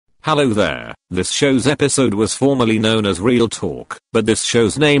Hello there, this show's episode was formerly known as Real Talk, but this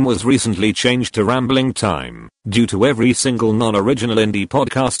show's name was recently changed to Rambling Time, due to every single non-original indie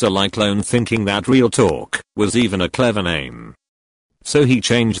podcaster like Lone thinking that Real Talk was even a clever name. So he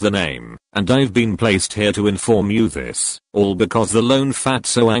changed the name, and I've been placed here to inform you this, all because the lone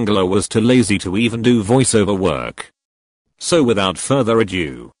fatso angler was too lazy to even do voiceover work. So without further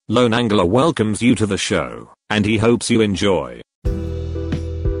ado, Lone Angler welcomes you to the show, and he hopes you enjoy.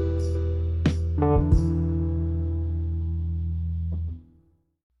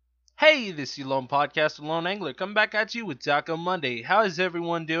 Hey, this is your Lone Podcaster, Lone Angler, coming back at you with Taco Monday. How is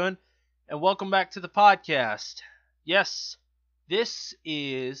everyone doing? And welcome back to the podcast. Yes, this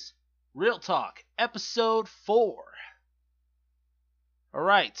is Real Talk, episode 4.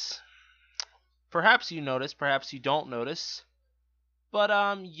 Alright, perhaps you notice, perhaps you don't notice, but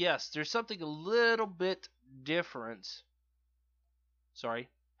yes, there's something a little bit different. Sorry,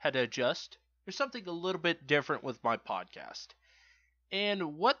 had to adjust. There's something a little bit different with my podcast.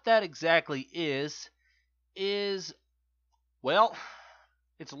 And what that exactly is, well,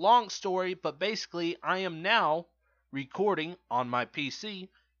 it's a long story, but basically I am now recording on my PC,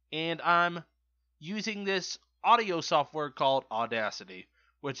 and I'm using this audio software called Audacity,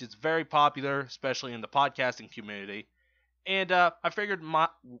 which is very popular, especially in the podcasting community. And I figured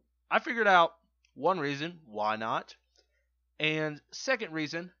out one reason, why not? And second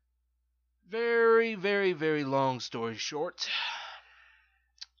reason, very, very, very long story short,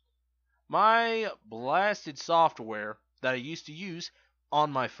 my blasted software that I used to use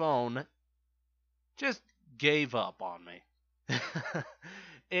on my phone just gave up on me.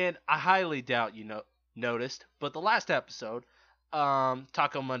 And I highly doubt you noticed, but the last episode,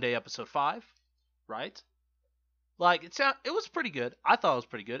 Taco Monday episode 5, right? Like, it was pretty good. I thought it was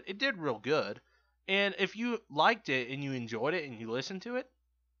pretty good. It did real good. And if you liked it and you enjoyed it and you listened to it,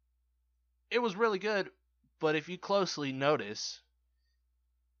 it was really good. But if you closely notice,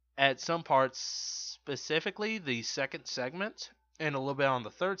 at some parts, specifically the second segment and a little bit on the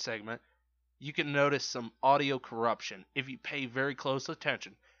third segment, you can notice some audio corruption if you pay very close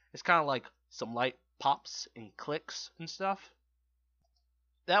attention. It's kind of like some light pops and clicks and stuff.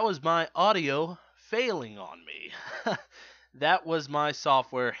 That was my audio failing on me. That was my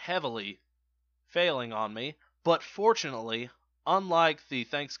software heavily failing on me. But fortunately, unlike the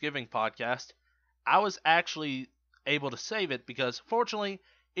Thanksgiving podcast, I was actually able to save it because fortunately,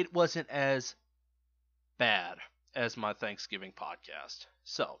 it wasn't as bad as my Thanksgiving podcast.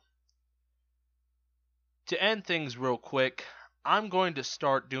 So, to end things real quick, I'm going to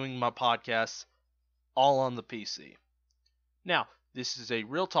start doing my podcasts all on the PC. Now, this is a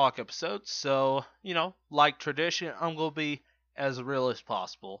real talk episode, so, like tradition, I'm going to be as real as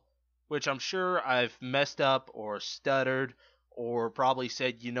possible, which I'm sure I've messed up or stuttered or probably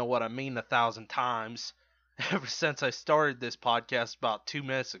said you know what I mean 1,000 times ever since I started this podcast about 2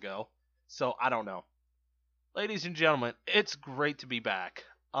 minutes ago. So, I don't know. Ladies and gentlemen, it's great to be back.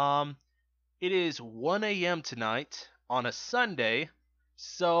 It is 1 a.m. tonight on a Sunday,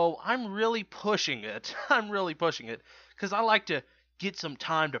 so I'm really pushing it. Because I like to get some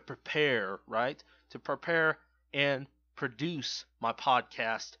time to prepare, right? To prepare and produce my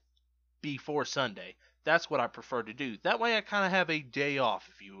podcast before Sunday. That's what I prefer to do. That way I kind of have a day off,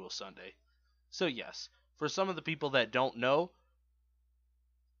 if you will, Sunday. So yes, for some of the people that don't know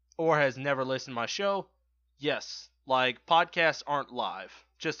or has never listened to my show, yes, like podcasts aren't live.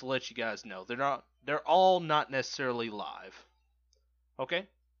 Just to let you guys know, they're all not necessarily live. Okay?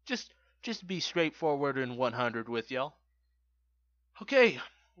 Just to be straightforward and 100 with y'all. Okay,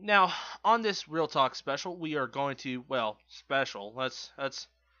 now on this Real Talk special, we are going to, special. That's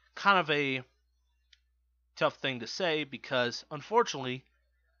kind of a tough thing to say because unfortunately,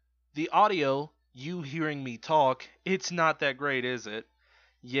 the audio, you hearing me talk, it's not that great, is it?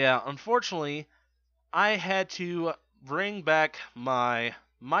 Yeah, unfortunately, I had to bring back my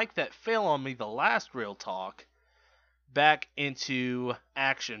mic that failed on me the last Real Talk back into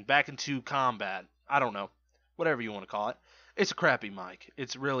action, back into combat. I don't know. Whatever you want to call it. It's a crappy mic.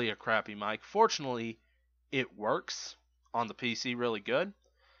 It's really a crappy mic. Fortunately, it works on the PC really good,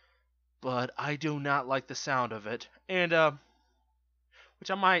 but I do not like the sound of it. And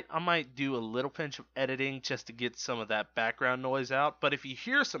which I might do a little pinch of editing just to get some of that background noise out. But if you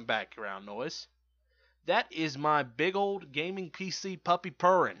hear some background noise, that is my big old gaming PC puppy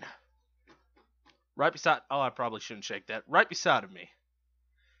purring. Right beside... Oh, I probably shouldn't shake that. Right beside of me.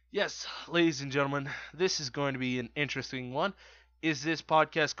 Yes, ladies and gentlemen, this is going to be an interesting one. Is this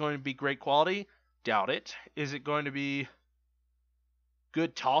podcast going to be great quality? Doubt it. Is it going to be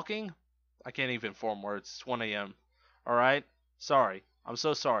good talking? I can't even form words. It's 1 a.m. Alright? Sorry. I'm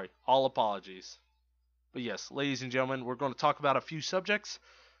so sorry. All apologies. But yes, ladies and gentlemen, we're going to talk about a few subjects.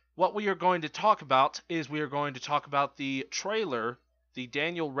 What we are going to talk about is we are going to talk about the trailer, the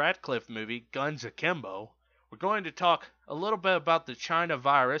Daniel Radcliffe movie, Guns Akimbo. We're going to talk a little bit about the China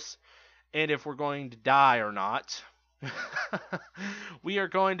virus and if we're going to die or not. We are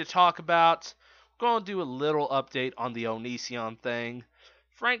going to talk about, we're going to do a little update on the Onision thing.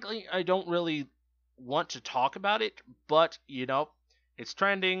 Frankly, I don't really want to talk about it, but, it's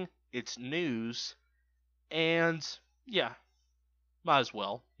trending, it's news, and yeah, might as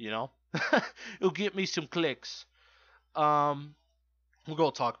well. It'll get me some clicks. We're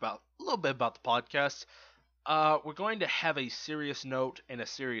going to talk about a little bit about the podcast. We're going to have a serious note and a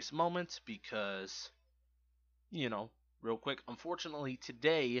serious moment because, real quick, unfortunately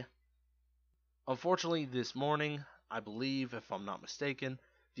this morning, I believe, if I'm not mistaken,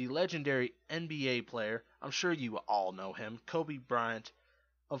 the legendary NBA player, I'm sure you all know him, Kobe Bryant,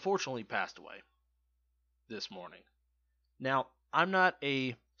 unfortunately passed away this morning. Now, I'm not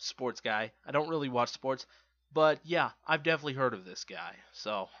a sports guy. I don't really watch sports, but yeah, I've definitely heard of this guy.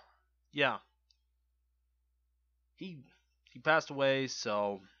 So, yeah. He passed away,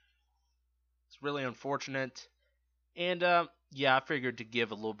 so it's really unfortunate. And yeah, I figured to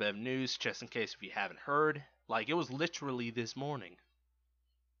give a little bit of news just in case if you haven't heard. Like, it was literally this morning.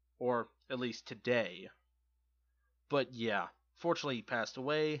 Or at least today. But yeah, fortunately he passed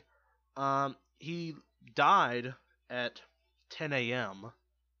away. He died at 10 a.m.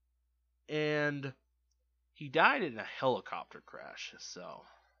 And he died in a helicopter crash. So,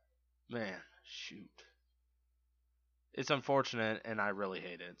 man, shoot. It's unfortunate and I really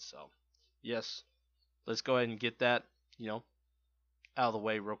hate it. So, yes, let's go ahead and get that, out of the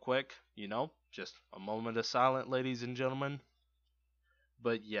way real quick. Just a moment of silence, ladies and gentlemen.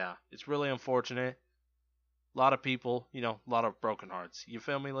 But yeah, it's really unfortunate. A lot of people, a lot of broken hearts. You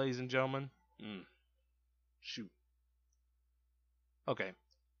feel me, ladies and gentlemen? Shoot. Okay.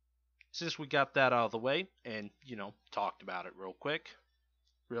 Since we got that out of the way and, talked about it real quick,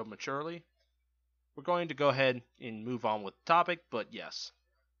 real maturely, we're going to go ahead and move on with the topic. But yes,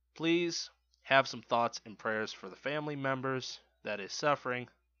 please have some thoughts and prayers for the family members that is suffering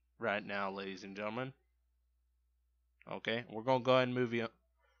right now, ladies and gentlemen. Okay, we're going to go ahead and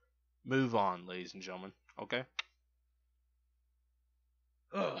move on, ladies and gentlemen. Okay?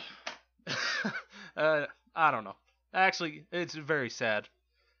 Ugh. I don't know. Actually, it's a very sad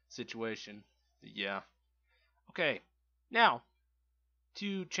situation. Yeah. Okay, now,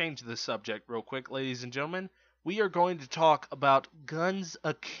 to change the subject real quick, ladies and gentlemen, we are going to talk about Guns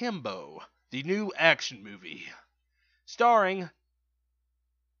Akimbo, the new action movie, starring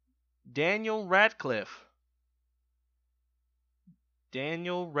Daniel Radcliffe.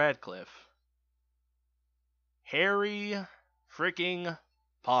 Harry freaking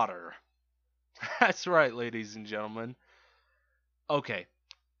Potter. That's right, ladies and gentlemen. Okay,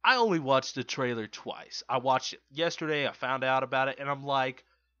 I only watched the trailer twice. I watched it yesterday, I found out about it, and I'm like,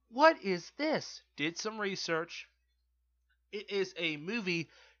 what is this? Did some research. It is a movie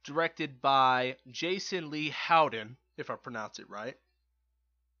directed by Jason Lee Howden, if I pronounce it right,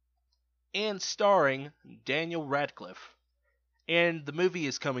 and starring Daniel Radcliffe. And the movie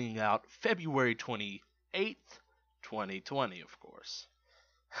is coming out February 28th, 2020, of course.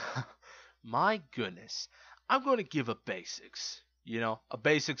 My goodness. I'm going to give a basics, a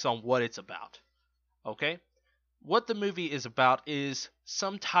basics on what it's about. Okay? What the movie is about is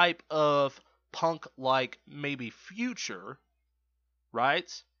some type of punk-like, maybe future,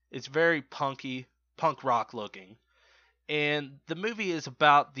 right? It's very punky, punk rock looking. And the movie is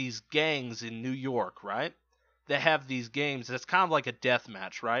about these gangs in New York, right? They have these games that's kind of like a death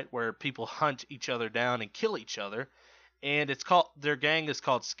match, right? Where people hunt each other down and kill each other. And it's called, their gang is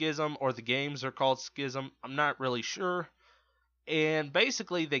called Schism, or the games are called Schism. I'm not really sure. And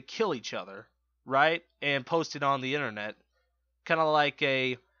basically they kill each other, right? And post it on the internet. Kind of like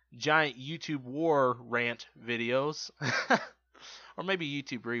a giant YouTube war rant videos. Or maybe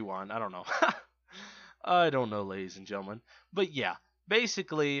YouTube Rewind, I don't know. I don't know, ladies and gentlemen. But yeah,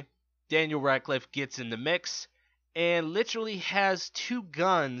 basically, Daniel Radcliffe gets in the mix and literally has two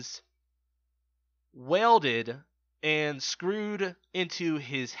guns welded and screwed into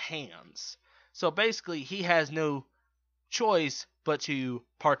his hands. So basically, he has no choice but to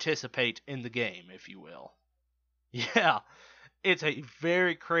participate in the game, if you will. Yeah, it's a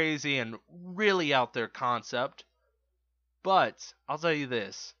very crazy and really out there concept. But I'll tell you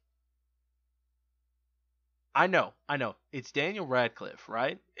this. I know. It's Daniel Radcliffe,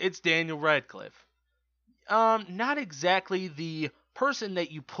 right? It's Daniel Radcliffe. Not exactly the person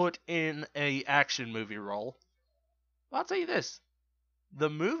that you put in a action movie role. Well, I'll tell you this. the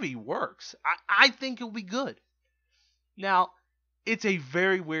movie works. I think it'll be good. Now, it's a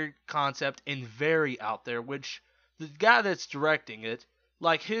very weird concept and very out there, which the guy that's directing it,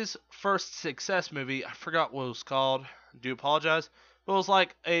 like his first success movie, I forgot what it was called, I do apologize, but it was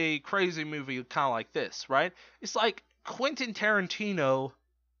like a crazy movie kind of like this, right? It's like Quentin Tarantino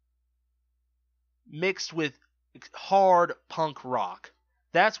mixed with hard punk rock.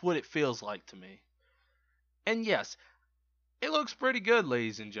 That's what it feels like to me. And yes, it looks pretty good,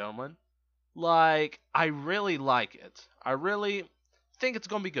 ladies and gentlemen. Like, I really like it. I really think it's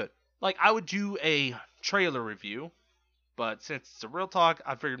going to be good. Like, I would do a trailer review, but since it's a real talk,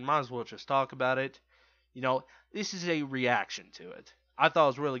 I figured might as well just talk about it. You know, this is a reaction to it. I thought it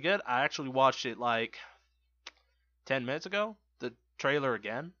was really good. I actually watched it like 10 minutes ago, the trailer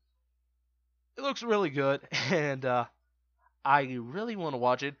again. It looks really good, and I really want to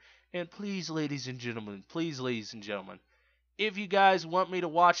watch it. And please, ladies and gentlemen, if you guys want me to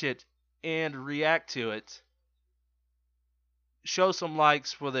watch it and react to it, show some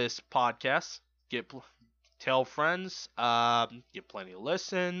likes for this podcast. Tell friends. Get plenty of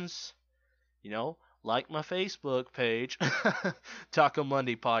listens. You know, like my Facebook page, Taco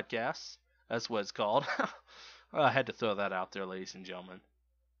Monday Podcast. That's what it's called. I had to throw that out there, ladies and gentlemen.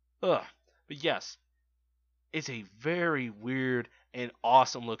 Ugh. But yes, it's a very weird and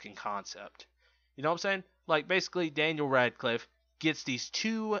awesome looking concept. You know what I'm saying? Like, basically, Daniel Radcliffe gets these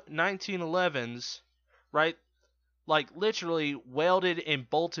two 1911s, right? Like, literally welded and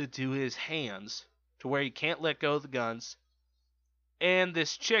bolted to his hands to where he can't let go of the guns. And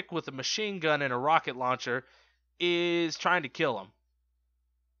this chick with a machine gun and a rocket launcher is trying to kill him.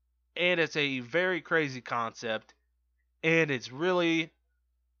 And it's a very crazy concept. And it's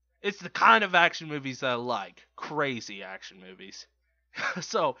the kind of action movies that I like. Crazy action movies.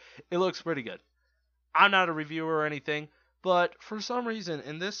 So, it looks pretty good. I'm not a reviewer or anything, but for some reason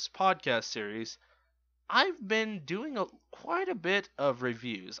in this podcast series, I've been doing quite a bit of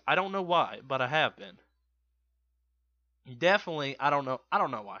reviews. I don't know why, but I have been. Definitely, I don't know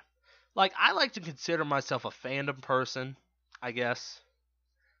why. Like, I like to consider myself a fandom person, I guess.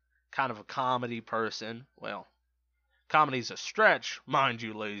 Kind of a comedy person. Well, comedy's a stretch, mind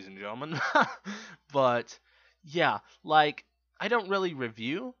you, ladies and gentlemen. But, yeah, like, I don't really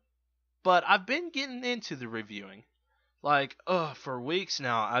review, but I've been getting into the reviewing. Like, for weeks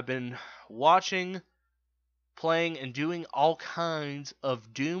now, I've been watching, playing, and doing all kinds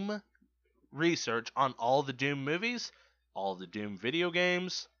of Doom research on all the Doom movies, all the Doom video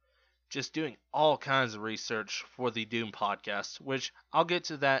games, just doing all kinds of research for the Doom podcast, which I'll get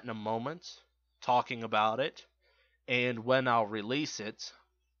to that in a moment, talking about it, and when I'll release it.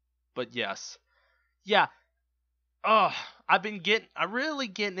 But yes. Yeah. I'm really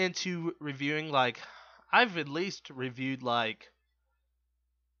getting into reviewing. Like, I've at least reviewed like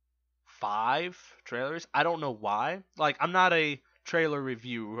 5 trailers. I don't know why. Like, I'm not a trailer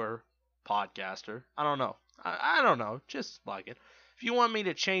reviewer podcaster. I don't know. I don't know. Just like it. If you want me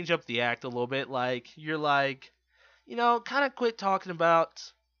to change up the act a little bit, like, you're like, kind of quit talking about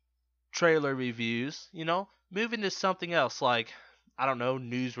trailer reviews, move into something else, like, I don't know,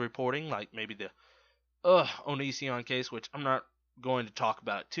 news reporting, like maybe the Onision case, which I'm not going to talk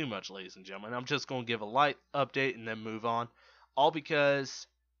about too much, ladies and gentlemen. I'm just going to give a light update and then move on. All because,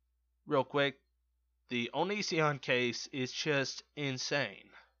 real quick, the Onision case is just insane.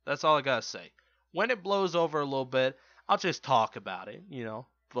 That's all I gotta say. When it blows over a little bit, I'll just talk about it,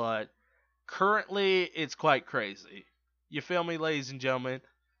 But currently, it's quite crazy. You feel me, ladies and gentlemen?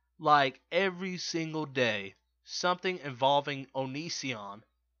 Like, every single day, something involving Onision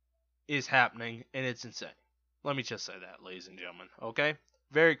is happening, and it's insane. Let me just say that, ladies and gentlemen, okay?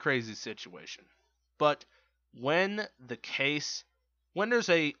 Very crazy situation. But when there's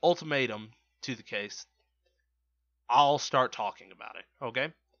a ultimatum to the case, I'll start talking about it,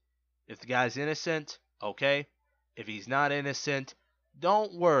 okay? If the guy's innocent, okay? If he's not innocent,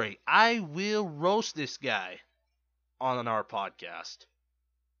 don't worry. I will roast this guy on our podcast.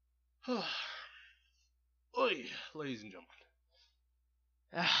 Oy, ladies and gentlemen.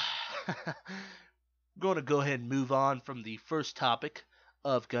 I'm going to go ahead and move on from the first topic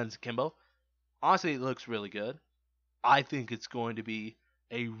of Guns Akimbo. Honestly, it looks really good. I think it's going to be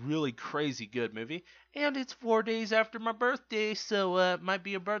a really crazy good movie. And it's 4 days after my birthday, so it might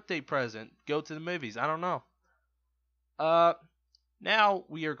be a birthday present. Go to the movies. I don't know. Now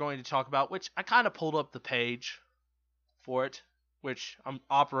we are going to talk about, which I kind of pulled up the page for it, which I'm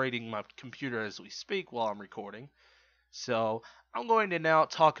operating my computer as we speak while I'm recording. So I'm going to now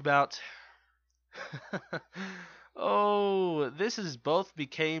talk about this has both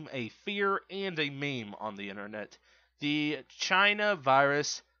became a fear and a meme on the internet. The China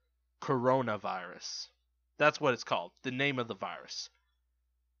virus coronavirus. That's what it's called. The name of the virus.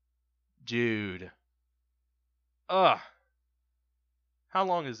 Dude. Ugh. How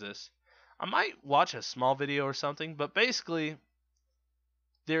long is this? I might watch a small video or something, but basically,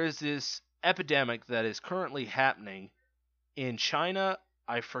 there is this epidemic that is currently happening in China.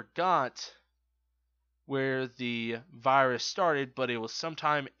 I forgot where the virus started, but it was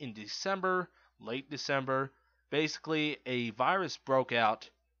sometime in December, late December. Basically, a virus broke out.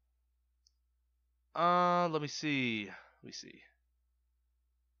 Let me see.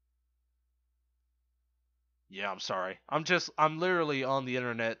 Yeah, I'm sorry. I'm literally on the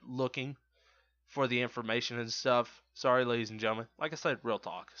internet looking for the information and stuff. Sorry, ladies and gentlemen. Like I said, real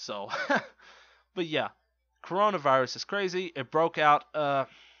talk. So, but yeah, coronavirus is crazy. It broke out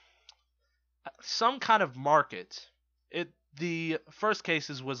some kind of market. The first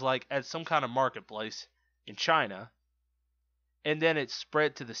cases was like at some kind of marketplace in China, and then it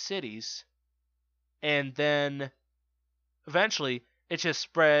spread to the cities, and then eventually it just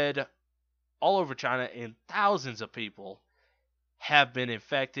spread all over China, and thousands of people have been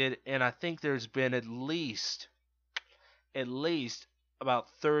infected, and I think there's been at least about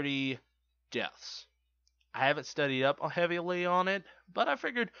 30 deaths. I haven't studied up heavily on it, but I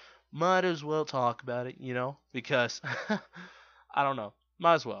figured might as well talk about it, because I don't know,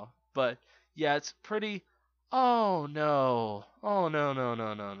 might as well. But yeah, it's pretty. Oh no! Oh no! No!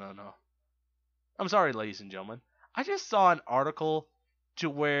 No! No! No! No! I'm sorry, ladies and gentlemen. I just saw an article to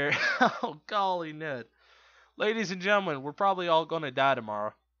where, oh golly Ned, ladies and gentlemen, we're probably all gonna die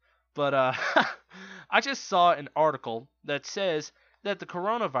tomorrow. But I just saw an article that says that the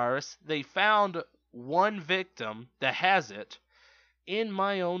coronavirus, they found one victim that has it in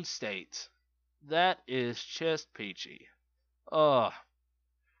my own state. That is just peachy. Ugh.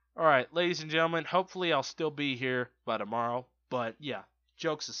 Alright, ladies and gentlemen, hopefully I'll still be here by tomorrow. But yeah,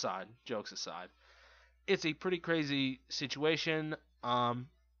 jokes aside. It's a pretty crazy situation.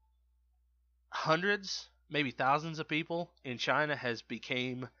 Hundreds, maybe thousands of people in China has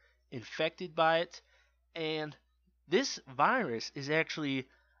became infected by it, and this virus is actually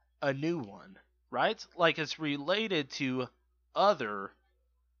a new one, right? Like it's related to other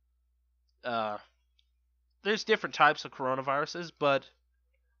there's different types of coronaviruses, but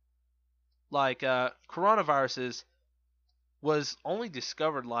like coronaviruses was only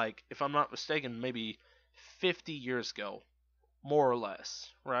discovered, like, if I'm not mistaken, maybe 50 years ago, more or less,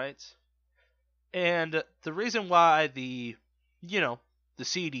 right? And the reason why the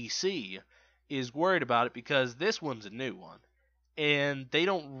CDC is worried about it, because this one's a new one and they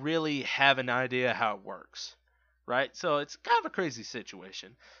don't really have an idea how it works, right? So it's kind of a crazy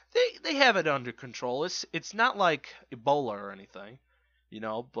situation. They have it under control. It's not like Ebola or anything,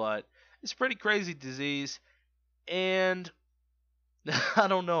 but it's a pretty crazy disease, and I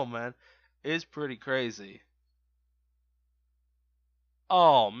don't know, man. It's pretty crazy.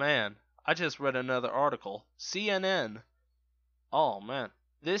 Oh man, I just read another article. CNN. Oh man,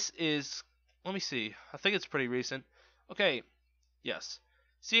 this is. Let me see. I think it's pretty recent. Okay, yes.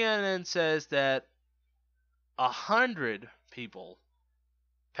 CNN says that 100 people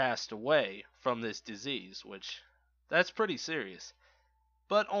passed away from this disease, which that's pretty serious.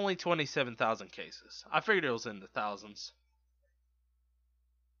 But only 27,000 cases. I figured it was in the thousands.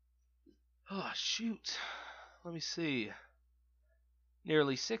 Oh shoot. Let me see.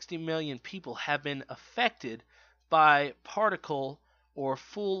 Nearly 60 million people have been affected by particle or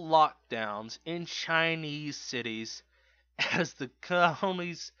full lockdowns in Chinese cities as the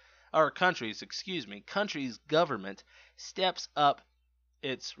country's government steps up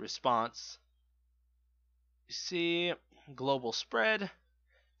its response. You see, global spread.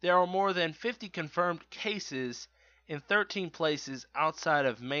 There are more than 50 confirmed cases in 13 places outside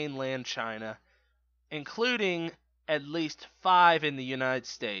of mainland China, including at least 5 in the United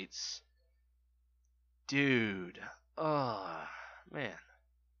States. Dude. Oh, man.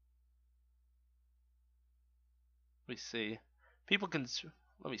 Let me see.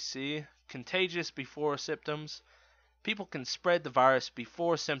 Let me see. Contagious before symptoms. People can spread the virus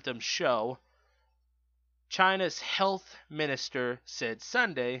before symptoms show. China's health minister said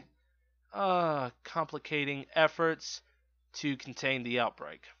Sunday, complicating efforts to contain the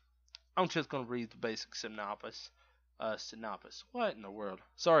outbreak. I'm just going to read the basic synopsis. What in the world?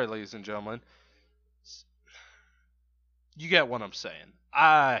 Sorry, ladies and gentlemen. You get what I'm saying.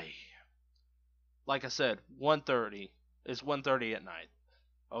 Like I said, 1:30. It's 1:30 at night.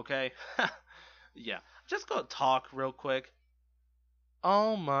 Okay? Yeah. Just going to talk real quick.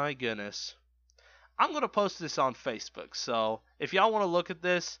 Oh my goodness. I'm going to post this on Facebook. So if y'all want to look at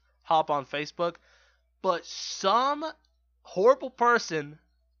this, hop on Facebook. but some horrible person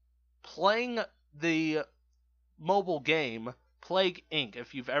playing the mobile game Plague Inc.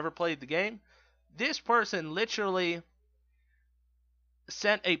 If you've ever played the game, this person literally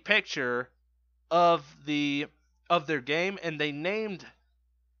sent a picture of their game, and they named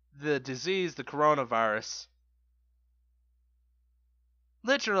the disease the coronavirus.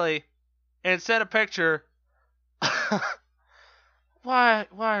 Literally, and sent a picture. Why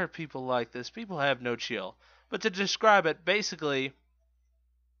are people like this? People have no chill. But to describe it, basically,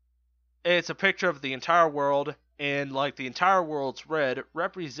 it's a picture of the entire world, and like the entire world's red,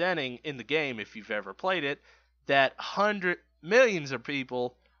 representing in the game, if you've ever played it, that millions of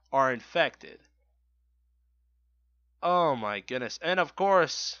people are infected. Oh my goodness. And of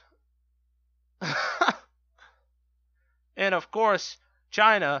course,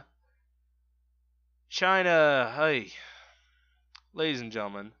 China, hey, ladies and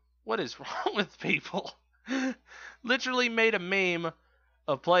gentlemen, what is wrong with people? Literally made a meme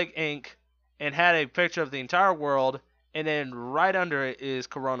of Plague Inc. and had a picture of the entire world, and then right under it is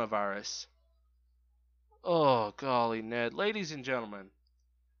coronavirus. Oh, golly, Ned. Ladies and gentlemen,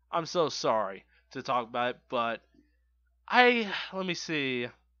 I'm so sorry to talk about it, but let me see.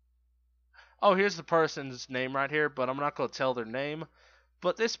 Oh, here's the person's name right here, but I'm not going to tell their name.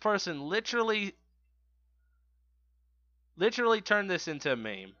 But this person literally turned this into a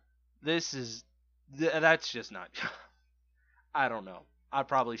meme. That's just not, I don't know. I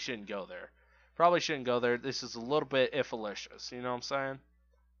probably shouldn't go there. This is a little bit ifalicious, you know what I'm saying?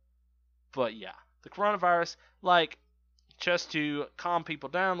 But yeah, the coronavirus, like, just to calm people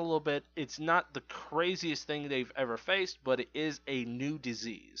down a little bit, it's not the craziest thing they've ever faced, but it is a new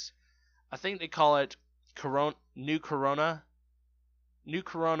disease. I think they call it new coronavirus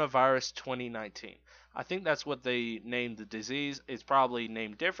 2019. I think that's what they named the disease. It's probably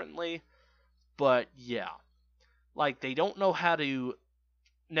named differently, but yeah. Like, they don't know how to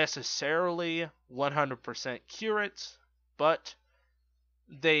necessarily 100% cure it, but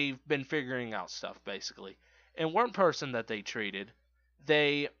they've been figuring out stuff, basically. And one person that they treated,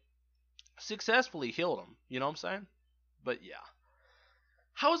 they successfully healed him. You know what I'm saying? But yeah.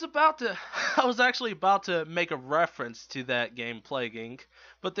 I was actually about to make a reference to that game Plague Inc.,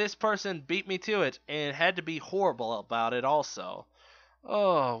 but this person beat me to it and had to be horrible about it also.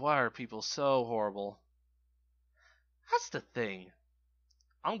 Oh, why are people so horrible? That's the thing.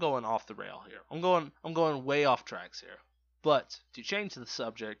 I'm going off the rail here. I'm going way off tracks here. But to change the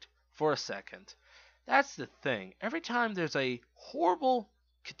subject for a second, that's the thing. Every time there's a horrible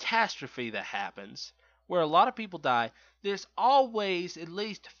catastrophe that happens, where a lot of people die, there's always at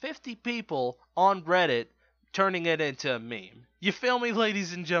least 50 people on Reddit turning it into a meme. You feel me,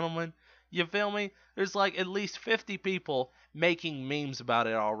 ladies and gentlemen? You feel me? There's like at least 50 people making memes about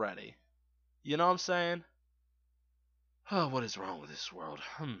it already. You know what I'm saying? Oh, what is wrong with this world?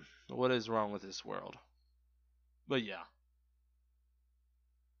 What is wrong with this world? But yeah.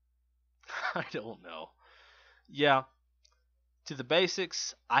 I don't know. Yeah. To the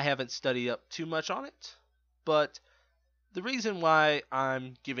basics, I haven't studied up too much on it. But the reason why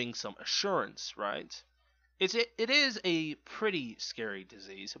I'm giving some assurance, right, is it is a pretty scary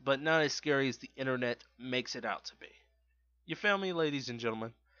disease, but not as scary as the internet makes it out to be. You feel me, ladies and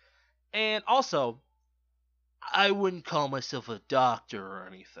gentlemen? And also, I wouldn't call myself a doctor or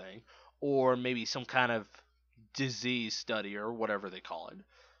anything, or maybe some kind of disease study or whatever they call it.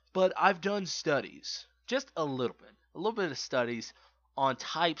 But I've done studies, just a little bit of studies on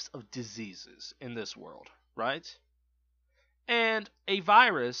types of diseases in this world, right? And a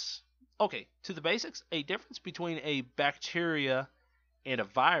virus, okay, to the basics, a difference between a bacteria and a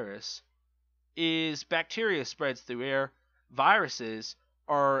virus is bacteria spreads through air, viruses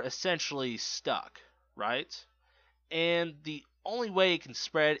are essentially stuck, right? And the only way it can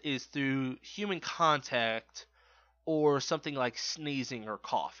spread is through human contact or something like sneezing or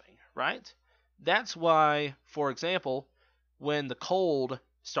coughing, right? That's why, for example, when the cold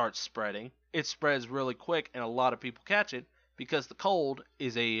starts spreading, it spreads really quick and a lot of people catch it because the cold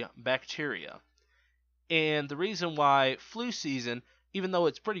is a bacteria. And the reason why flu season, even though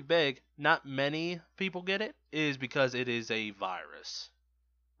it's pretty big, not many people get it, is because it is a virus,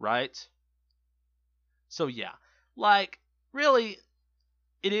 right? So yeah, like, really,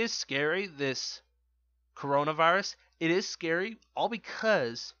 it is scary, this coronavirus. It is scary all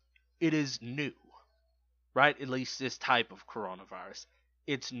because it is new, right? At least this type of coronavirus.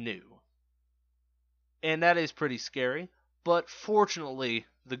 It's new. And that is pretty scary. But fortunately,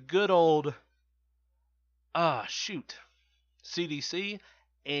 the good old, CDC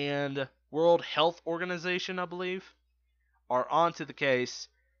and World Health Organization, I believe, are onto the case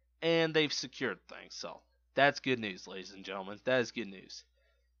and they've secured things. So that's good news, ladies and gentlemen. That is good news.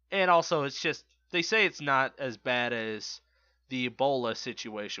 And also, it's just, they say it's not as bad as the Ebola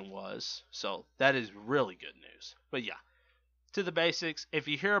situation was. So that is really good news. But yeah, to the basics, if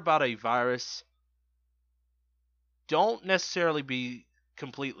you hear about a virus, don't necessarily be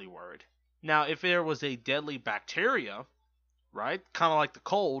completely worried. Now, if there was a deadly bacteria, right, kind of like the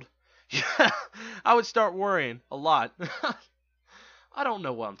cold, yeah, I would start worrying a lot. I don't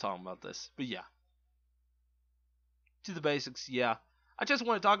know why I'm talking about this, but yeah. To the basics, yeah. I just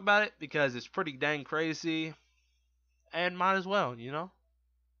want to talk about it because it's pretty dang crazy, and might as well, you know?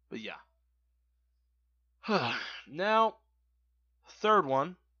 But yeah. Now, third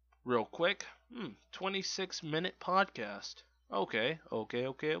one, real quick. 26-minute podcast. Okay.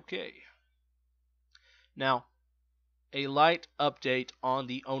 Now, a light update on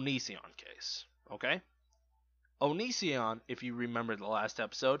the Onision case, okay? Onision, if you remember the last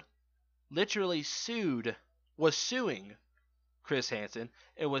episode, literally was suing Chris Hansen.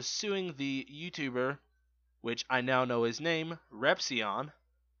 It was suing the YouTuber, which I now know his name, Repsion,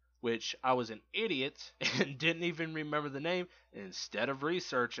 which I was an idiot and didn't even remember the name. Instead of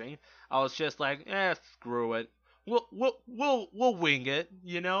researching, I was just like, screw it. We'll wing it,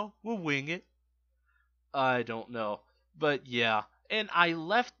 you know? We'll wing it. I don't know. But yeah, and I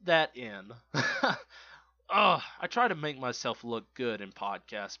left that in. I try to make myself look good in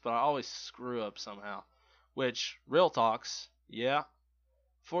podcasts, but I always screw up somehow. Which, real talks, yeah.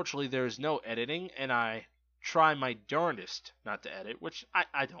 Fortunately, there is no editing, and I try my darndest not to edit, which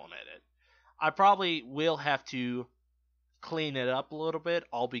I don't edit. I probably will have to clean it up a little bit,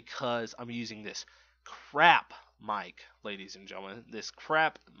 all because I'm using this crap mic, ladies and gentlemen. This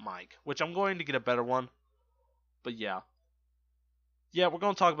crap mic, which I'm going to get a better one. But yeah. Yeah, we're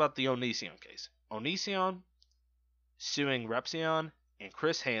going to talk about the Onision case. Onision suing Repsion and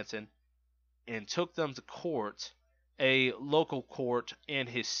Chris Hansen and took them to court, a local court in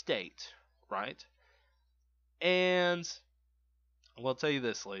his state, right? And I will tell you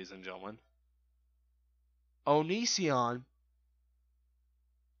this, ladies and gentlemen. Onision,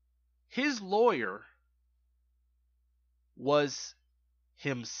 his lawyer was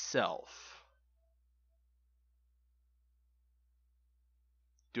himself.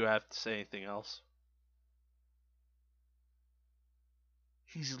 Do I have to say anything else?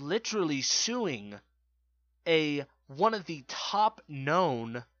 He's literally suing one of the top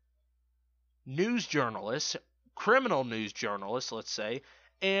known news journalists, criminal news journalists, let's say,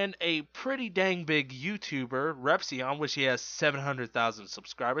 and a pretty dang big YouTuber, Repsion, which he has 700,000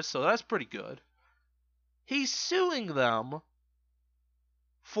 subscribers, so that's pretty good. He's suing them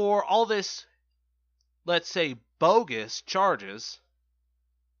for all this, let's say, bogus charges,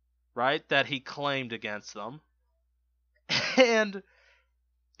 right, that he claimed against them. And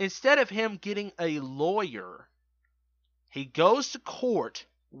instead of him getting a lawyer, he goes to court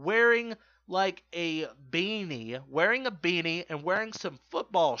wearing like a beanie, and wearing some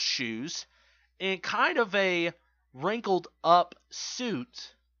football shoes in kind of a wrinkled up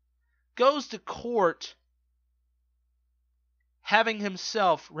suit, goes to court having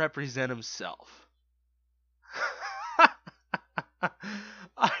himself represent himself.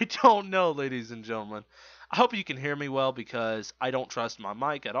 I don't know, ladies and gentlemen. I hope you can hear me well because I don't trust my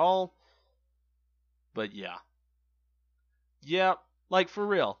mic at all. But yeah. Yeah, like for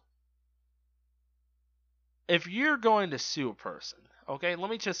real. If you're going to sue a person, okay, let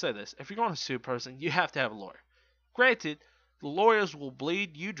me just say this. If you're going to sue a person, you have to have a lawyer. Granted, the lawyers will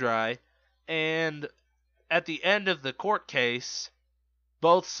bleed you dry, and at the end of the court case,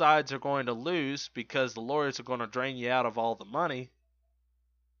 both sides are going to lose because the lawyers are going to drain you out of all the money.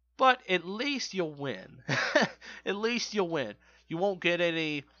 But at least you'll win. At least you'll win. You won't get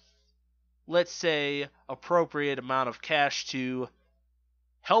any, let's say, appropriate amount of cash to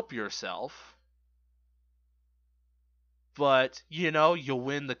help yourself. But, you know, you'll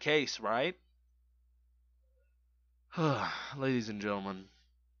win the case, right? Ladies and gentlemen,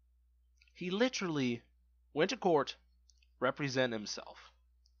 he literally went to court, represent himself.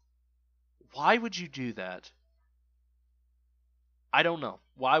 Why would you do that? I don't know.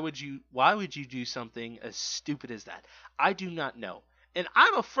 Why would you do something as stupid as that? I do not know. And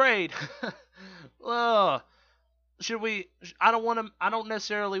I'm afraid should we I don't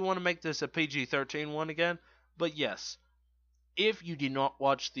necessarily want to make this a PG-13 one again, but yes. If you did not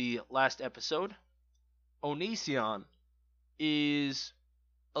watch the last episode, Onision is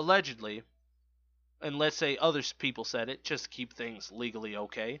allegedly, and let's say other people said it, just to keep things legally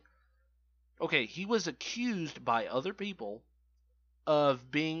okay. Okay, he was accused by other people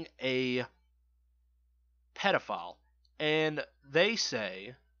of being a pedophile. And they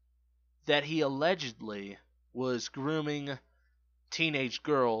say that he allegedly was grooming teenage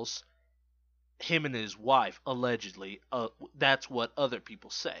girls, him and his wife, allegedly. That's what other people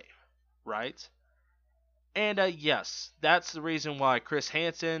say, right? And yes, that's the reason why Chris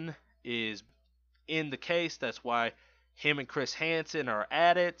Hansen is in the case. That's why him and Chris Hansen are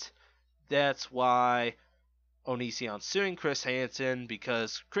at it. That's why Onision's suing Chris Hansen,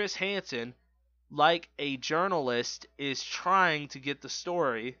 because Chris Hansen, like a journalist, is trying to get the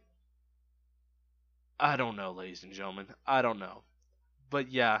story. I don't know, ladies and gentlemen. I don't know.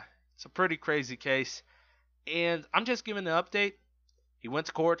 But yeah, it's a pretty crazy case. And I'm just giving an update. He went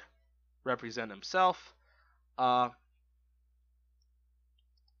to court, represent himself. Let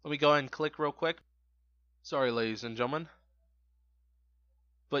me go ahead and click real quick. Sorry, ladies and gentlemen.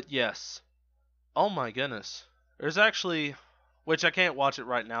 But yes. Oh my goodness. There's actually, which I can't watch it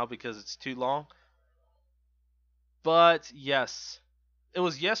right now because it's too long. But yes, it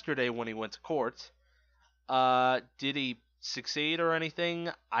was yesterday when he went to court. Did he succeed or anything?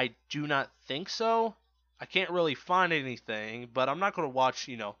 I do not think so. I can't really find anything, but I'm not going to watch,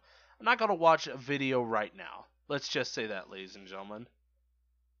 I'm not going to watch a video right now. Let's just say that, ladies and gentlemen.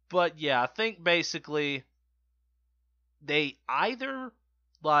 But yeah, I think basically they either,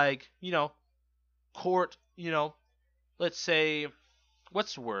 court, let's say,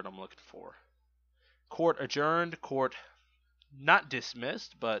 what's the word I'm looking for? Court adjourned, court not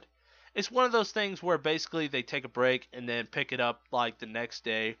dismissed, but it's one of those things where basically they take a break and then pick it up like the next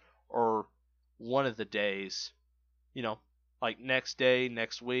day or one of the days, like next day,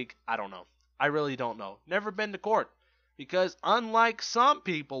 next week. I don't know. I really don't know. Never been to court because unlike some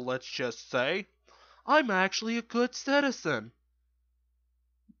people, let's just say, I'm actually a good citizen.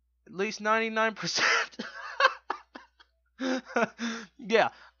 At least 99%. Yeah,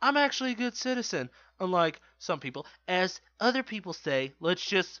 I'm actually a good citizen. Unlike some people, as other people say, let's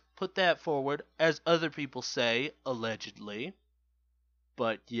just put that forward, as other people say, allegedly.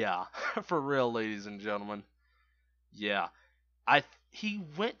 But yeah, for real, ladies and gentlemen. Yeah, he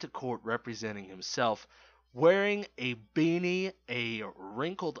went to court representing himself, wearing a beanie, a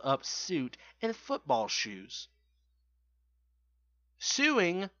wrinkled up suit, and football shoes.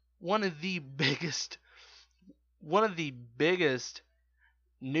 Suing one of the biggest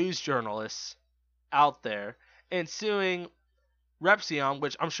news journalists out there, and suing Repzion,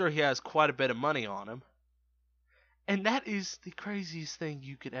 which I'm sure he has quite a bit of money on him. And that is the craziest thing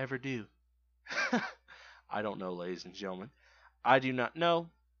you could ever do. I don't know, ladies and gentlemen. I do not know.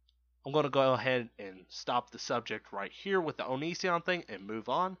 I'm going to go ahead and stop the subject right here with the Onision thing and move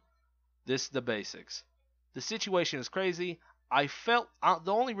on. This is the basics. The situation is crazy. I felt,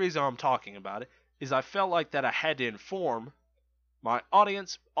 the only reason I'm talking about it is I felt like that I had to inform my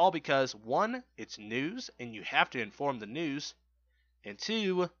audience, all because, one, it's news, and you have to inform the news, and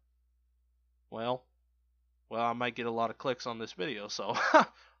two, well, I might get a lot of clicks on this video, so,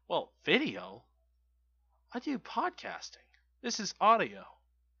 well, video? I do podcasting. This is audio.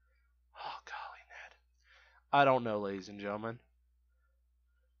 Oh, golly, Ned. I don't know, ladies and gentlemen.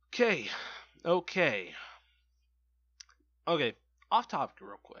 Okay, off topic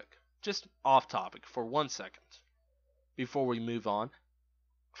real quick. Just off topic for 1 second before we move on.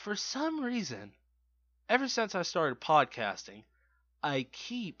 For some reason, ever since I started podcasting, I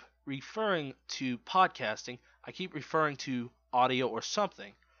keep referring to podcasting, I keep referring to audio or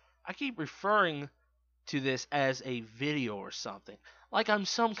something. I keep referring to this as a video or something, like I'm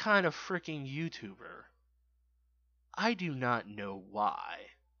some kind of freaking YouTuber. I do not know why.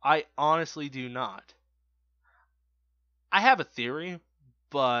 I honestly do not. I have a theory,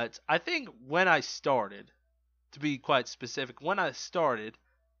 but I think when I started, to be quite specific, when I started,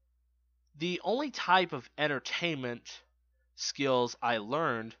 the only type of entertainment skills I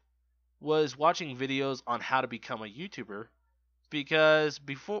learned was watching videos on how to become a YouTuber, because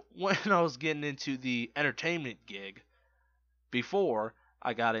before, when I was getting into the entertainment gig, before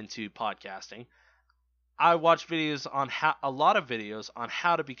I got into podcasting, I watched videos on a lot of videos on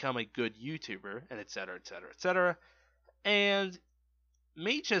how to become a good YouTuber, and etc., etc., etc. And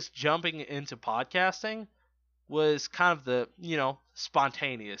me just jumping into podcasting was kind of the,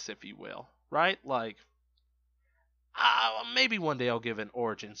 spontaneous, if you will, right? Like, maybe one day I'll give an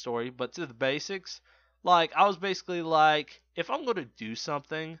origin story, but to the basics, like, I was basically like, if I'm going to do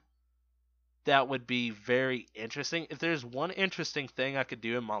something that would be very interesting, if there's one interesting thing I could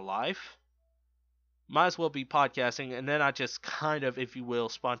do in my life, might as well be podcasting, and then I just kind of, if you will,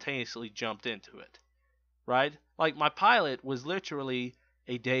 spontaneously jumped into it, right? Like, my pilot was literally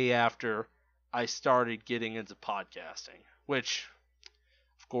a day after I started getting into podcasting, which,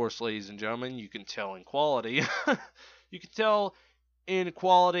 of course, ladies and gentlemen, you can tell in quality. You can tell in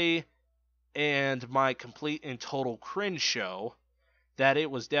quality and my complete and total cringe show that it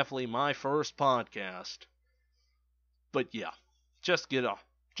was definitely my first podcast. But yeah, just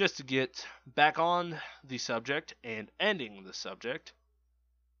to get back on the subject and ending the subject,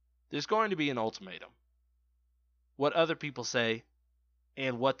 there's going to be an ultimatum. What other people say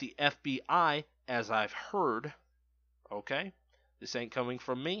and what the FBI, as I've heard, okay, this ain't coming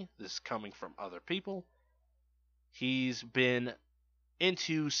from me, this is coming from other people. He's been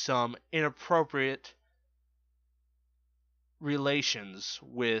into some inappropriate relations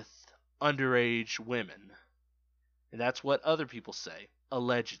with underage women. And that's what other people say,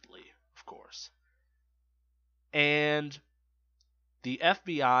 allegedly, of course. And the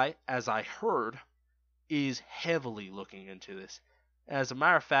FBI, as I heard, is heavily looking into this. As a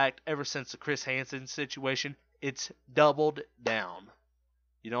matter of fact, ever since the Chris Hansen situation, it's doubled down.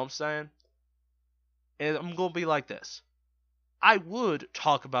 You know what I'm saying? And I'm going to be like this. I would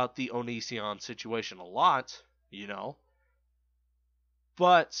talk about the Onision situation a lot, you know,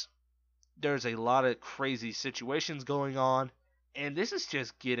 but there's a lot of crazy situations going on, and this is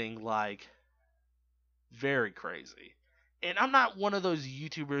just getting, like, very crazy. And I'm not one of those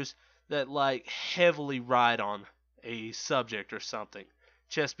YouTubers that, like, heavily ride on a subject or something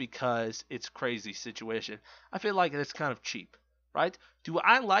just because it's a crazy situation. I feel like it's kind of cheap, right? Do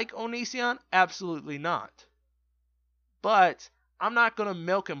I like Onision? Absolutely not. But I'm not going to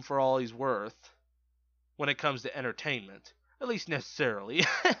milk him for all he's worth when it comes to entertainment. At least necessarily.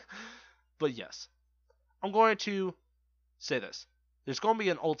 But yes, I'm going to say this. There's going to be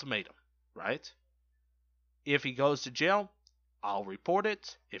an ultimatum, right? If he goes to jail, I'll report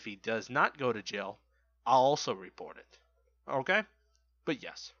it. If he does not go to jail, I'll also report it. Okay? But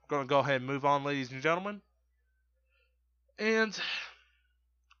yes, we're going to go ahead and move on, ladies and gentlemen. And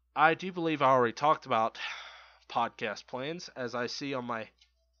I do believe I already talked about podcast plans, as I see on my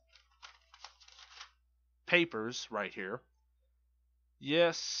papers right here.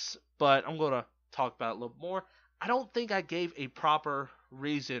 Yes, but I'm going to talk about it a little more. I don't think I gave a proper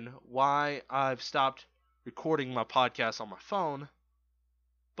reason why I've stopped recording my podcast on my phone.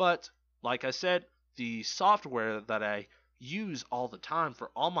 But, like I said, the software that I use all the time for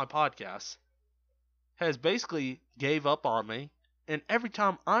all my podcasts has basically gave up on me. And every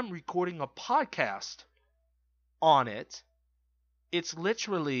time I'm recording a podcast on it, it's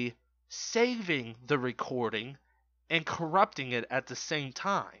literally saving the recording and corrupting it at the same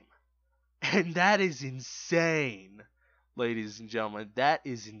time. And that is insane, ladies and gentlemen. That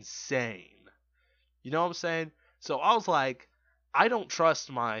is insane. You know what I'm saying? So I was like, I don't trust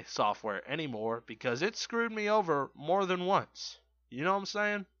my software anymore because it screwed me over more than once. You know what I'm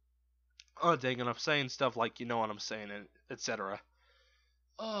saying? Oh, dang it, I'm saying stuff like, you know what I'm saying, etc.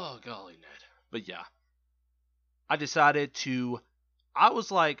 Oh, golly, Ned. But yeah. I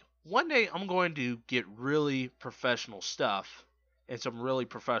was like, one day I'm going to get really professional stuff and some really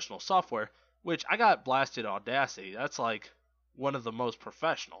professional software, which I got blasted Audacity. That's like one of the most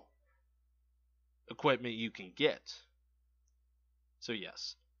professional equipment you can get. So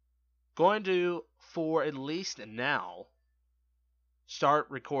yes, going to, for at least now, start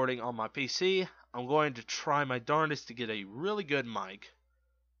recording on my PC. I'm going to try my darndest to get a really good mic.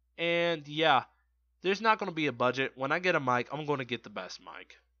 And yeah, there's not going to be a budget. When I get a mic, I'm going to get the best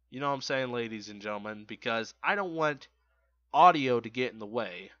mic. You know what I'm saying, ladies and gentlemen? Because I don't want audio to get in the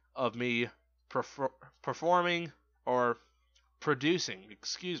way of me performing or producing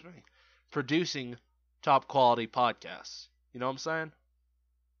top quality podcasts. You know what I'm saying?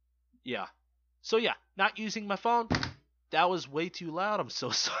 Yeah. So yeah, not using my phone. That was way too loud. I'm so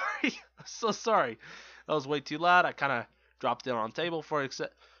sorry. I'm so sorry. That was way too loud. I kind of dropped it on the table for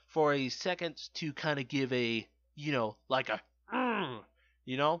a second to kind of give a, like a,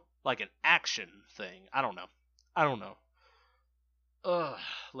 like an action thing. I don't know.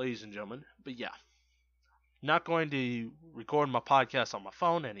 Ladies and gentlemen. But yeah. Not going to record my podcast on my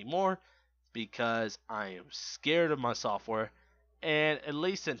phone anymore because I am scared of my software. And at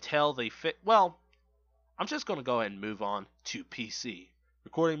least until they I'm just going to go ahead and move on to PC.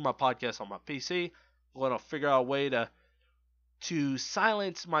 Recording my podcast on my PC. I'm going to figure out a way to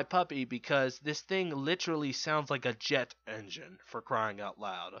silence my puppy because this thing literally sounds like a jet engine, for crying out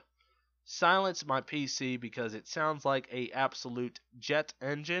loud. Silence my PC because it sounds like a absolute jet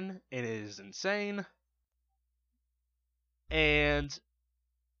engine and it is insane. And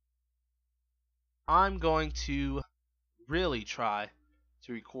I'm going to really try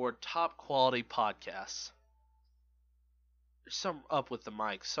to record top quality podcasts. There's something up with the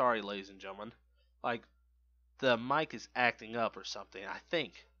mic. Sorry, ladies and gentlemen. Like, the mic is acting up or something, I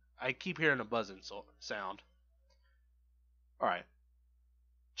think. I keep hearing a buzzing sound. Alright.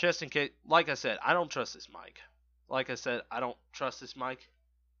 just in case, like I said, I don't trust this mic. I don't trust this mic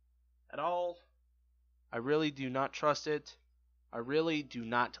at all. I really do not trust it. I really do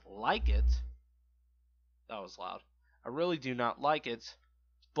not like it. That was loud. I really do not like it,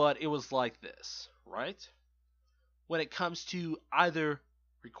 but it was like this, right? When it comes to either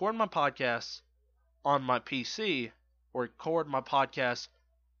record my podcast on my PC or record my podcast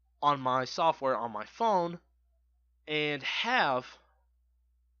on my software on my phone and have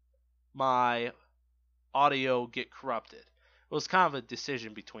my audio get corrupted. It was kind of a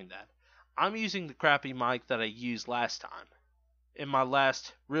decision between that. I'm using the crappy mic that I used last time, in my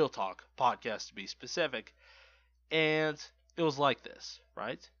last Real Talk podcast to be specific, and it was like this,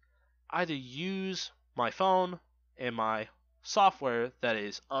 right? Either use my phone and my software that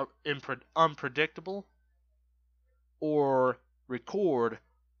is unpredictable, or record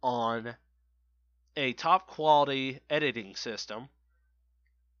on a top quality editing system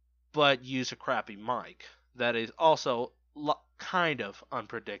but use a crappy mic that is also kind of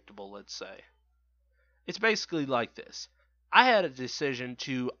unpredictable, let's say. It's basically like this. I had a decision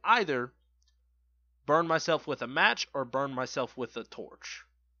to either burn myself with a match or burn myself with a torch.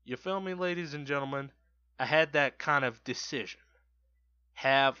 You feel me, ladies and gentlemen? I had that kind of decision.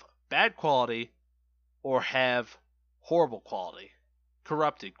 Have bad quality or have horrible quality,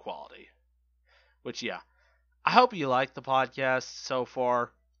 corrupted quality. Which, yeah, I hope you like the podcast so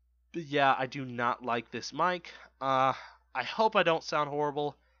far. But yeah, I do not like this mic. I hope I don't sound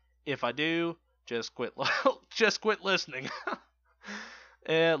horrible. If I do, just quit. Just quit listening.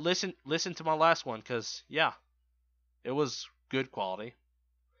 Listen to my last one, cause yeah, it was good quality.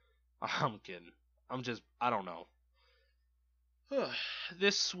 I'm kidding. I don't know.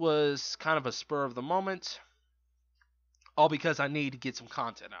 This was kind of a spur of the moment, all because I need to get some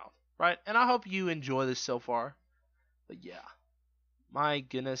content out, right? And I hope you enjoy this so far. But yeah. My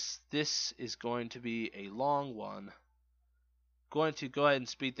goodness, this is going to be a long one. Going to go ahead and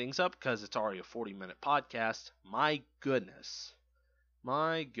speed things up because it's already a 40-minute podcast. My goodness.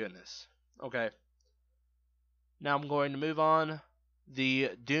 Okay. Now I'm going to move on.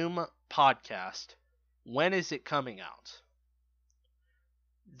 The Doom podcast. When is it coming out?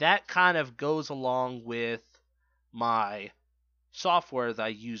 That kind of goes along with my software that I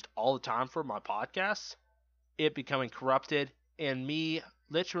used all the time for my podcasts. It becoming corrupted. And me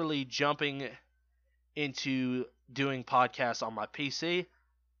literally jumping into doing podcasts on my PC.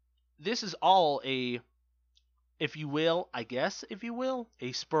 This is all a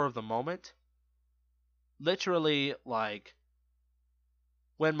spur of the moment. Literally, like,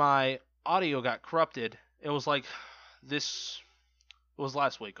 when my audio got corrupted, it was like this. It was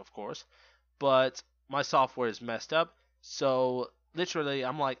last week, of course, but my software is messed up. So literally,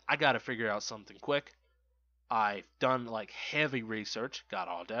 I'm like, I gotta figure out something quick. I've done like heavy research, got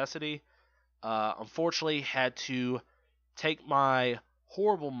Audacity. Unfortunately, had to take my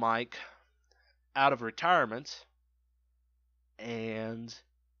horrible mic out of retirement, and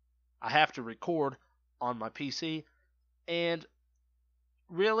I have to record on my PC. And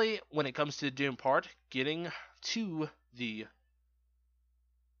really, when it comes to the Doom part, getting to the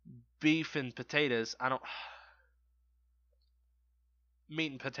beef and potatoes,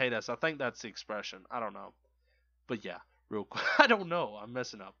 meat and potatoes, I think that's the expression. I don't know. But yeah, real quick. I don't know. I'm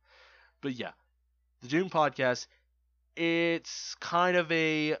messing up. But yeah, the Doom podcast, it's kind of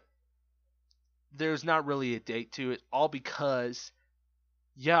there's not really a date to it, all because,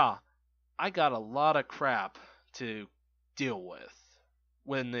 yeah, I got a lot of crap to deal with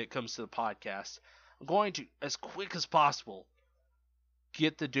when it comes to the podcast. I'm going to, as quick as possible,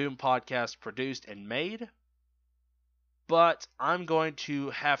 get the Doom podcast produced and made, but I'm going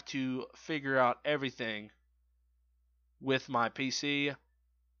to have to figure out everything with my PC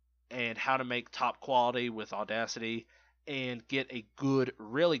and how to make top quality with Audacity and get a good,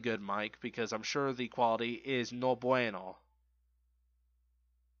 really good mic, because I'm sure the quality is no bueno.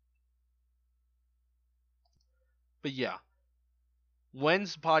 But yeah,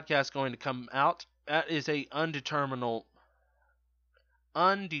 when's the podcast going to come out? That is a undeterminable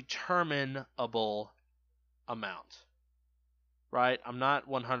amount, right? I'm not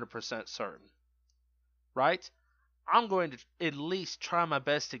 100% certain, right? I'm going to at least try my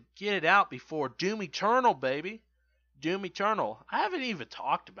best to get it out before Doom Eternal, baby. Doom Eternal. I haven't even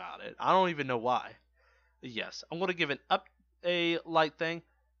talked about it. I don't even know why. Yes, I'm going to give a light thing.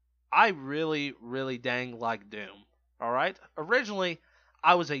 I really, really dang like Doom. Alright? Originally,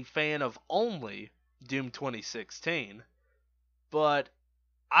 I was a fan of only Doom 2016. But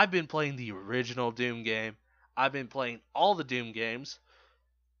I've been playing the original Doom game. I've been playing all the Doom games.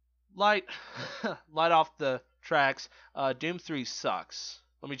 Light off the tracks. Doom 3 sucks.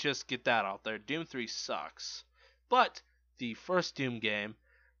 Let me just get that out there. Doom 3 sucks. But the first Doom game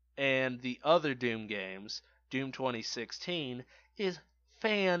and the other Doom games, Doom 2016, is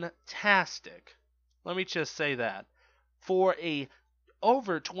fantastic. Let me just say that. For a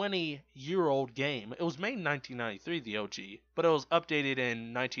over 20-year-old game, it was made in 1993, the OG, but it was updated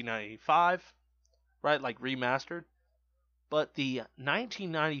in 1995, right? Like remastered. But the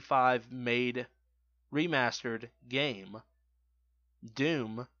 1995 made remastered game,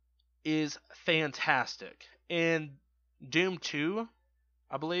 Doom, is fantastic. And Doom 2,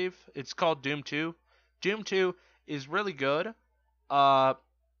 I believe it's called Doom 2. Doom 2 is really good. It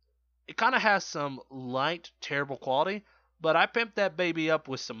kind of has some light, terrible quality, but I pimped that baby up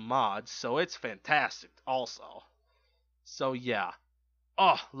with some mods, so it's fantastic also. So yeah.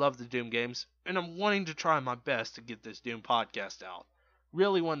 Oh, love the Doom games, and I'm wanting to try my best to get this Doom podcast out.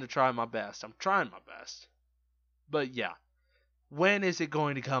 Really wanting to try my best. I'm trying my best. But yeah. When is it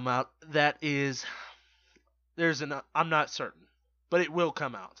going to come out? I'm not certain, but it will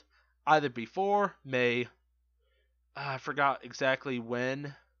come out. Either before May, I forgot exactly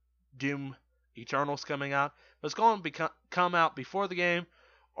when Doom Eternal's coming out, but it's going to come out before the game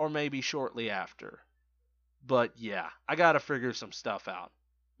or maybe shortly after. But yeah, I gotta figure some stuff out.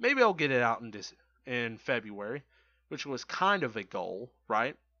 Maybe I'll get it out in February, which was kind of a goal,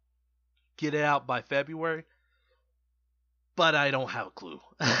 right? Get it out by February. But I don't have a clue.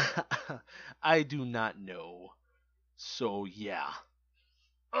 I do not know. So yeah.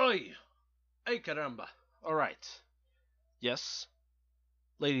 Oy! Ay caramba. Alright. Yes.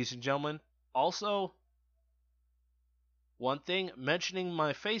 Ladies and gentlemen, also, one thing, mentioning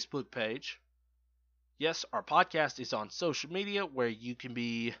my Facebook page. Yes, our podcast is on social media where you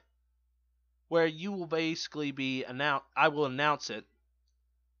will basically be I will announce it.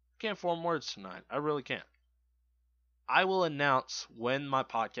 Can't form words tonight. I really can't. I will announce when my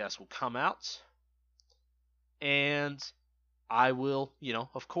podcast will come out. And I will,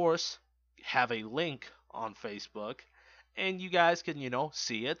 of course, have a link on Facebook. And you guys can,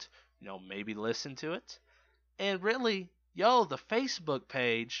 see it. Maybe listen to it. And really, the Facebook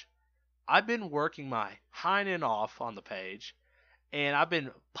page, I've been working my hind end off on the page, and I've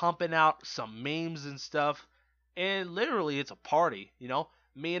been pumping out some memes and stuff, and literally it's a party,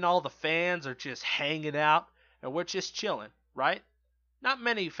 Me and all the fans are just hanging out, and we're just chilling, right? Not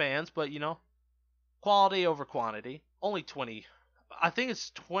many fans, but quality over quantity. Only 20, I think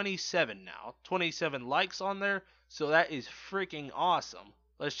it's 27 now. 27 likes on there, so that is freaking awesome.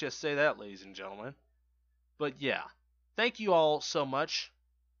 Let's just say that, ladies and gentlemen. But yeah, thank you all so much.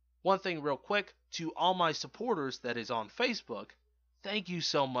 One thing real quick, to all my supporters that is on Facebook, thank you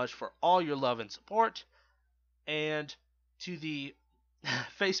so much for all your love and support. And to the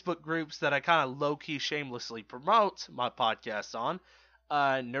Facebook groups that I kind of low-key shamelessly promote my podcast on,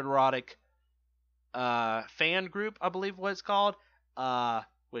 Nerderotic fan group, I believe what it's called,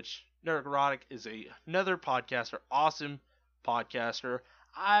 which Nerderotic is another podcaster, awesome podcaster.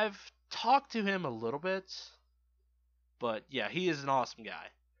 I've talked to him a little bit, but yeah, he is an awesome guy.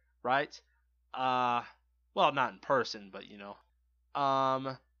 Right? Well, not in person, but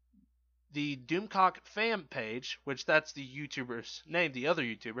the Doomcock fan page, which that's the YouTuber's name, the other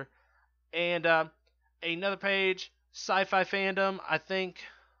YouTuber, and another page, Sci-Fi Fandom, I think,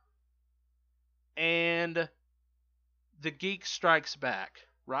 and The Geek Strikes Back,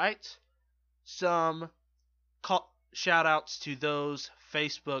 right? Some shout outs to those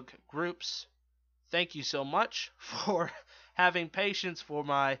Facebook groups. Thank you so much for having patience for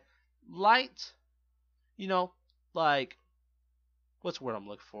my light, what's the word I'm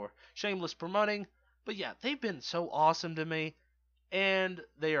looking for? Shameless promoting. But yeah, they've been so awesome to me, and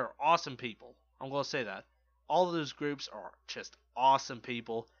they are awesome people. I'm going to say that. All of those groups are just awesome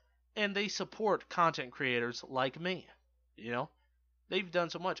people, and they support content creators like me. They've done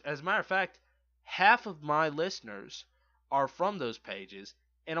so much. As a matter of fact, half of my listeners are from those pages,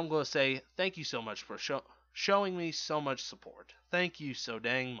 and I'm going to say thank you so much for showing me so much support. Thank you so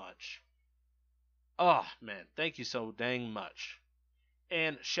dang much. Oh, man, thank you so dang much.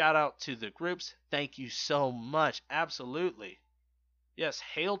 And shout out to the groups. Thank you so much. Absolutely. Yes,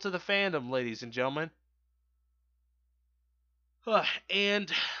 hail to the fandom, ladies and gentlemen.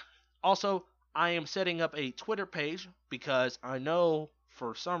 And also, I am setting up a Twitter page because I know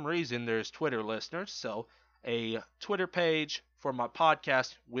for some reason there's Twitter listeners. So a Twitter page for my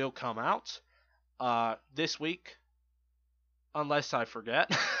podcast will come out this week, unless I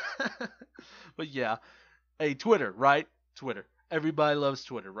forget. But yeah, a Twitter, right? Twitter. Everybody loves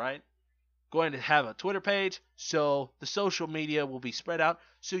Twitter, right? Going to have a Twitter page, so the social media will be spread out,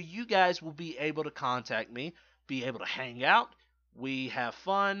 so you guys will be able to contact me, be able to hang out, We have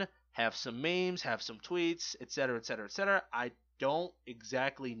fun, have some memes, have some tweets, etc., etc., etc. I don't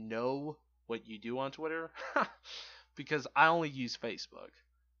exactly know what you do on Twitter because I only use Facebook.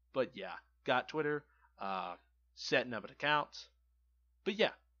 But yeah, got Twitter, setting up an account. But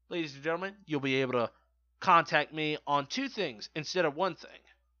yeah, ladies and gentlemen, you'll be able to contact me on two things instead of one thing.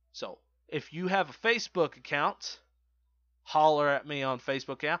 So if you have a Facebook account, holler at me on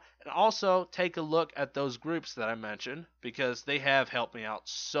Facebook account, and also take a look at those groups that I mentioned because they have helped me out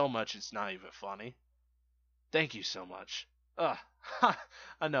so much it's not even funny. Thank you so much.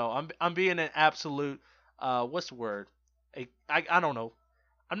 I know I'm being an absolute what's the word? I don't know.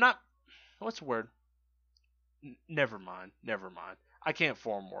 I'm not. What's the word? Never mind. Never mind. I can't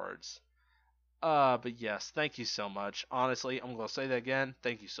form words. But yes, thank you so much. Honestly, I'm gonna say that again.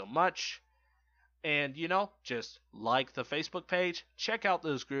 Thank you so much. And just like the Facebook page, check out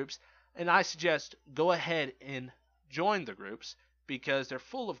those groups, and I suggest go ahead and join the groups because they're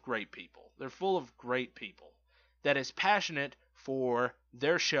full of great people. They're full of great people that is passionate for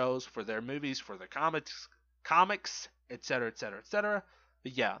their shows, for their movies, for their comics, etc., etc., etc.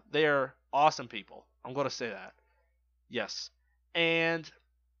 But yeah, they're awesome people. I'm going to say that. Yes. And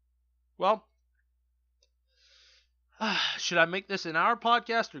well, should I make this an hour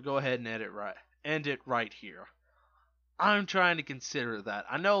podcast or go ahead and end it right here? I'm trying to consider that.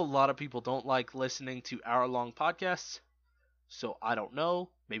 I know a lot of people don't like listening to hour-long podcasts, so I don't know.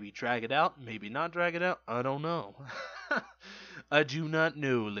 Maybe drag it out, maybe not drag it out. I don't know. I do not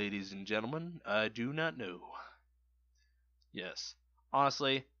know, ladies and gentlemen. I do not know. Yes.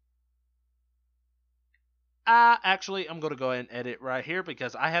 Honestly, actually, I'm going to go ahead and edit right here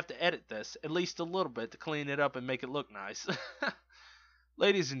because I have to edit this at least a little bit to clean it up and make it look nice.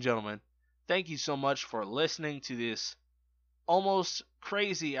 Ladies and gentlemen, thank you so much for listening to this almost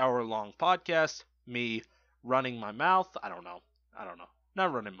crazy hour-long podcast. Me running my mouth. I don't know.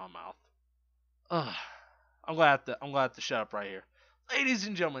 Not running my mouth. I'm gonna have to shut up right here. Ladies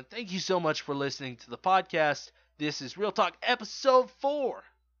and gentlemen, thank you so much for listening to the podcast. This is Real Talk episode 4.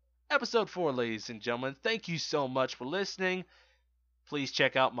 Episode 4, ladies and gentlemen. Thank you so much for listening. Please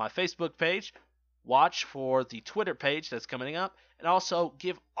check out my Facebook page. Watch for the Twitter page that's coming up. And also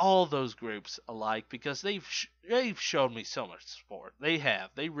give all those groups a like because they've shown me so much support. They have.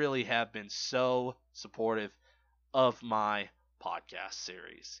 They really have been so supportive of my podcast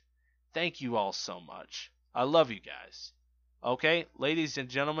series. Thank you all so much. I love you guys. Okay, ladies and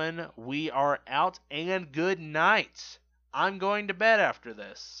gentlemen, we are out and good night. I'm going to bed after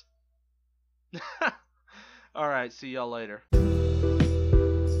this. Alright, see y'all later.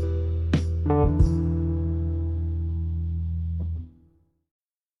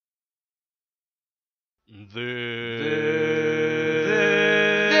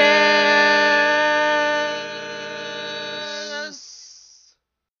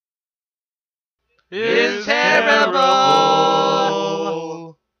 This is terrible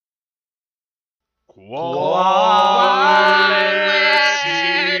quality.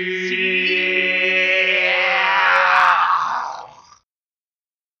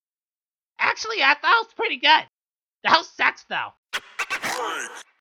 Actually, I thought it was pretty good. The host sucks, though.